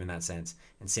creative in that sense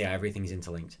and see how everything's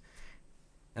interlinked.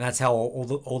 And that's how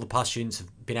all the past students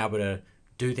have been able to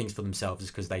do things for themselves,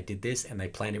 is because they did this and they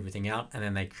planned everything out, and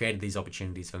then they created these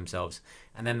opportunities for themselves,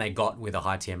 and then they got with a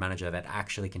high tier manager that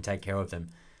actually can take care of them.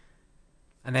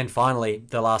 And then finally,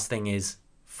 the last thing is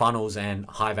funnels and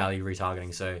high value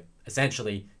retargeting. So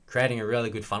essentially creating a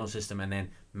really good funnel system and then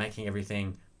making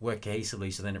everything work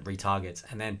cohesively, so then it retargets.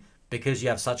 And then because you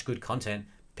have such good content,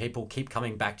 people keep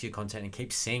coming back to your content and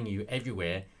keep seeing you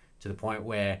everywhere, to the point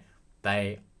where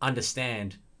they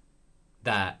understand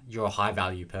that you're a high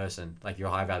value person, like you're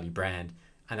a high value brand,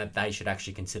 and that they should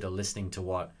actually consider listening to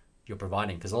what you're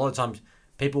providing. Because a lot of times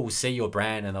people will see your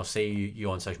brand and they'll see you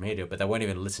on social media, but they won't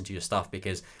even listen to your stuff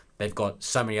because they've got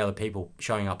so many other people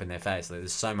showing up in their face. Like,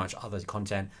 there's so much other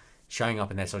content showing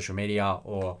up in their social media,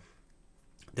 or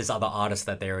there's other artists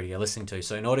that they already are listening to.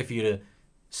 So in order for you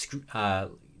to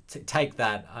take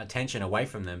that attention away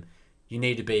from them, you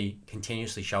need to be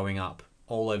continuously showing up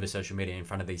all over social media in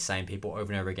front of these same people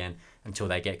over and over again until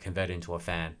they get converted into a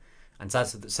fan. And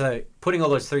so putting all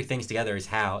those 3 things together is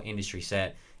how Industry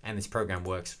Set and this program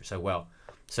works so well.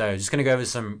 So just going to go over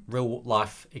some real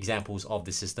life examples of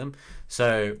the system.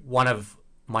 So one of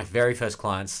my very first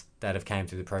clients that have came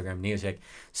through the program, Neotech,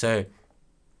 so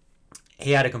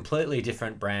he had a completely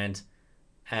different brand,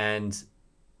 and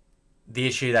the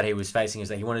issue that he was facing is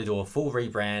that he wanted to do a full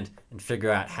rebrand and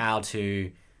figure out how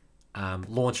to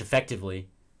launch effectively.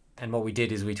 And what we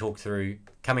did is we talked through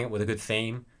coming up with a good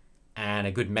theme and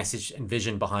a good message and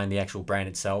vision behind the actual brand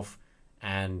itself,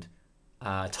 and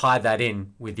tie that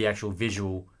in with the actual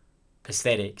visual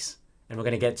aesthetics. And we're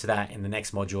going to get to that in the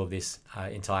next module of this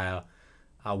entire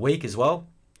week as well.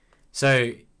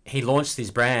 So he launched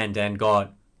his brand and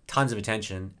got tons of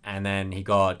attention, and then he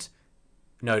got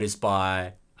noticed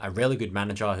by a really good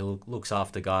manager who looks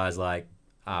after guys like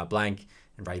Blank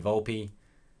and Ray Volpe,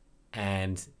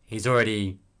 and he's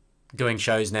already doing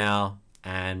shows now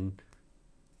and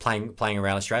playing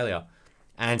around Australia.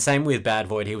 And same with Bad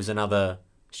Void, he was another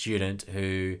student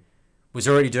who was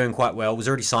already doing quite well, was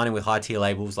already signing with high tier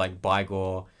labels like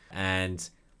Bygore, and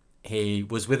he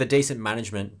was with a decent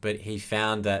management, but he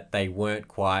found that they weren't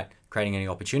quite creating any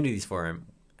opportunities for him.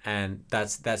 And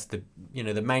that's the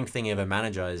the main thing of a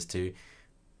manager is to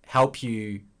help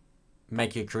you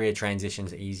make your career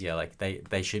transitions easier. Like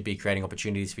they should be creating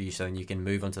opportunities for you so then you can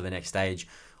move on to the next stage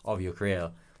of your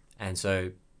career. And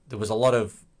so there was a lot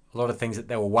of things that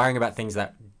they were worrying about, things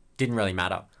that didn't really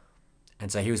matter.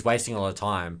 And so he was wasting a lot of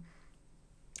time.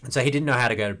 And so he didn't know how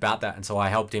to go about that. And so I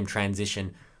helped him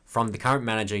transition from the current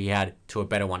manager he had to a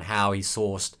better one. How he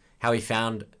sourced, how he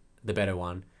found the better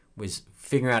one was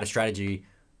figuring out a strategy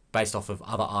based off of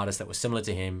other artists that were similar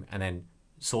to him, and then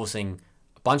sourcing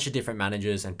a bunch of different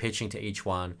managers and pitching to each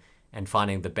one and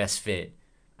finding the best fit.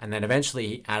 And then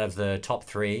eventually, out of the top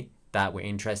 3 that were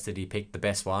interested, he picked the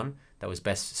best one that was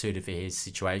best suited for his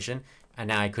situation, and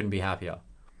now he couldn't be happier.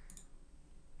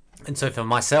 And so for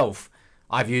myself,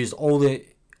 I've used all the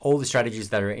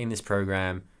strategies that are in this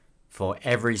program for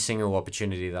every single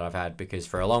opportunity that I've had, because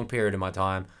for a long period of my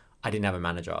time, I didn't have a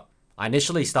manager. I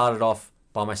initially started off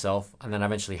by myself, and then I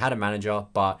eventually had a manager,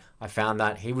 but I found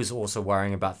that he was also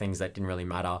worrying about things that didn't really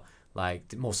matter,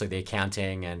 like mostly the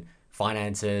accounting and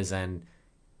finances and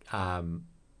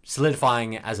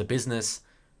solidifying as a business.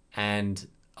 And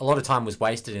a lot of time was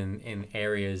wasted in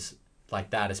areas like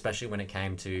that, especially when it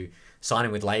came to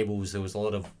signing with labels. There was a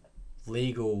lot of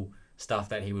legal stuff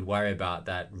that he would worry about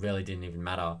that really didn't even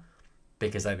matter,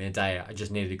 because at the end of the day, I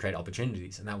just needed to create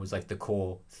opportunities, and that was like the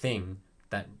core thing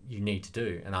that you need to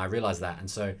do. And I realized that.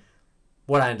 And so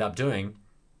what I ended up doing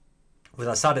was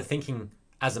I started thinking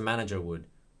as a manager would.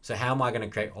 So how am I going to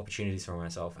create opportunities for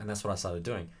myself? And that's what I started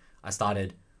doing. I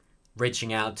started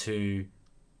reaching out to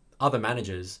other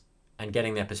managers and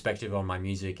getting their perspective on my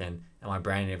music and my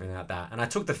brand and everything like that. And I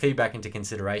took the feedback into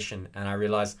consideration, and I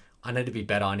realized I need to be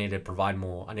better. I need to provide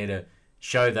more. I need to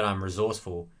show that I'm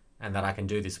resourceful and that I can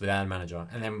do this without a manager.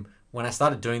 And then when I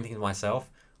started doing things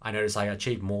myself, I noticed I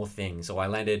achieved more things. So I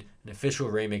landed an official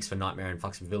remix for Nightmare and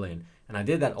Flux Pavilion. And I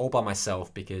did that all by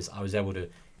myself because I was able to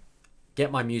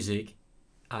get my music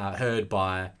heard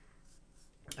by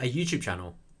a YouTube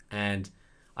channel. And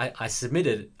I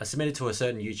submitted to a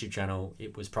certain YouTube channel.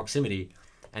 It was Proximity.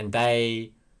 And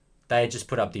they just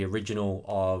put up the original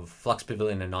of Flux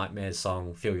Pavilion and Nightmare's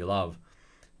song Feel Your Love.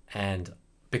 And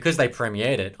because they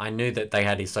premiered it, I knew that they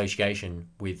had association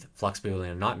with Flux Pavilion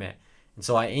and Nightmare. And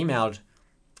so I emailed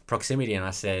Proximity and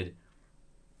I said,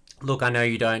 look, I know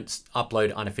you don't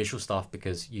upload unofficial stuff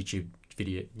because YouTube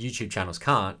channels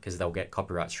can't, because they'll get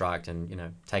copyright striked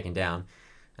and taken down,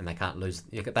 and they can't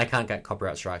get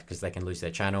copyright striked because they can lose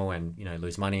their channel and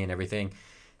lose money and everything.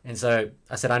 And so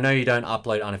I said, I know you don't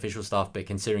upload unofficial stuff, but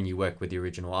considering you work with the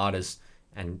original artist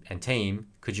and team,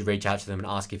 could you reach out to them and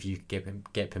ask if you could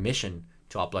get permission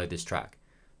to upload this track?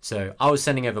 So I was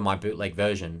sending over my bootleg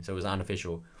version, so it was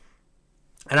unofficial.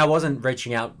 And I wasn't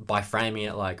reaching out by framing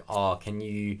it like, oh, can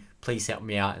you please help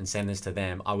me out and send this to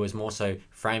them? I was more so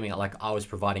framing it like I was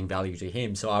providing value to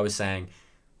him. So I was saying,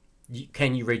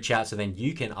 can you reach out so then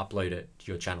you can upload it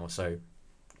to your channel? So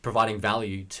providing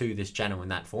value to this channel in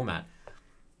that format.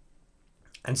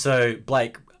 And so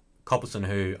Blake Coppelson,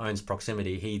 who owns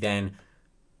Proximity, he then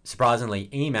surprisingly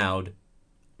emailed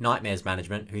Nightmare's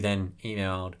management, who then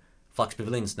emailed Flux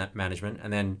Pavilion's management,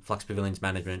 and then Flux Pavilion's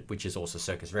management, which is also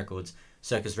Circus Records.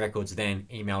 Circus Records then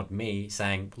emailed me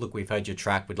saying, look, we've heard your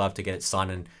track. We'd love to get it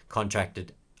signed and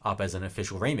contracted up as an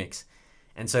official remix.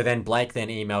 And so then Blake then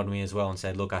emailed me as well and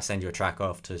said, look, I send your track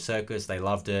off to Circus. They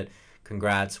loved it.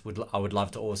 Congrats. I would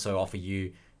love to also offer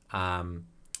you, I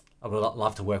would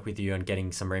love to work with you on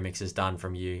getting some remixes done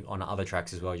from you on other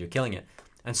tracks as well. You're killing it.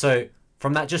 And so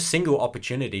from that just single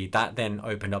opportunity, that then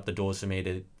opened up the doors for me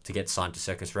to get signed to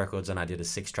Circus Records, and I did a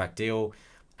 6-track deal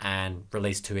and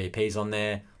released 2 EPs on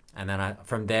there. And then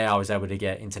from there, I was able to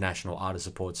get international artist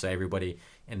support. So everybody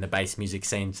in the bass music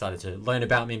scene started to learn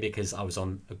about me because I was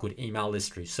on a good email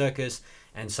list through Circus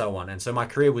and so on. And so my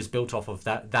career was built off of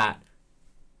that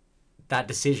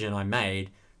decision I made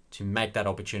to make that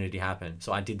opportunity happen.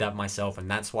 So I did that myself, and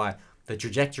that's why the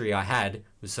trajectory I had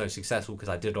was so successful, because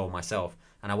I did it all myself.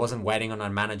 And I wasn't waiting on a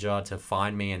manager to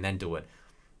find me and then do it.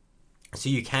 So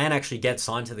you can actually get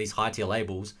signed to these high-tier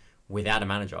labels without a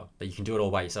manager, but you can do it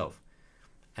all by yourself.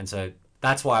 And so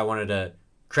that's why I wanted to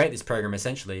create this program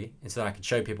essentially, and so that I can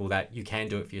show people that you can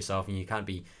do it for yourself and you can't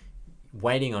be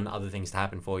waiting on other things to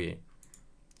happen for you.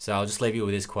 So I'll just leave you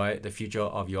with this quote: the future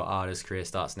of your artist career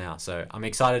starts now. So I'm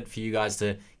excited for you guys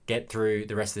to get through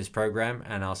the rest of this program,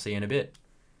 and I'll see you in a bit.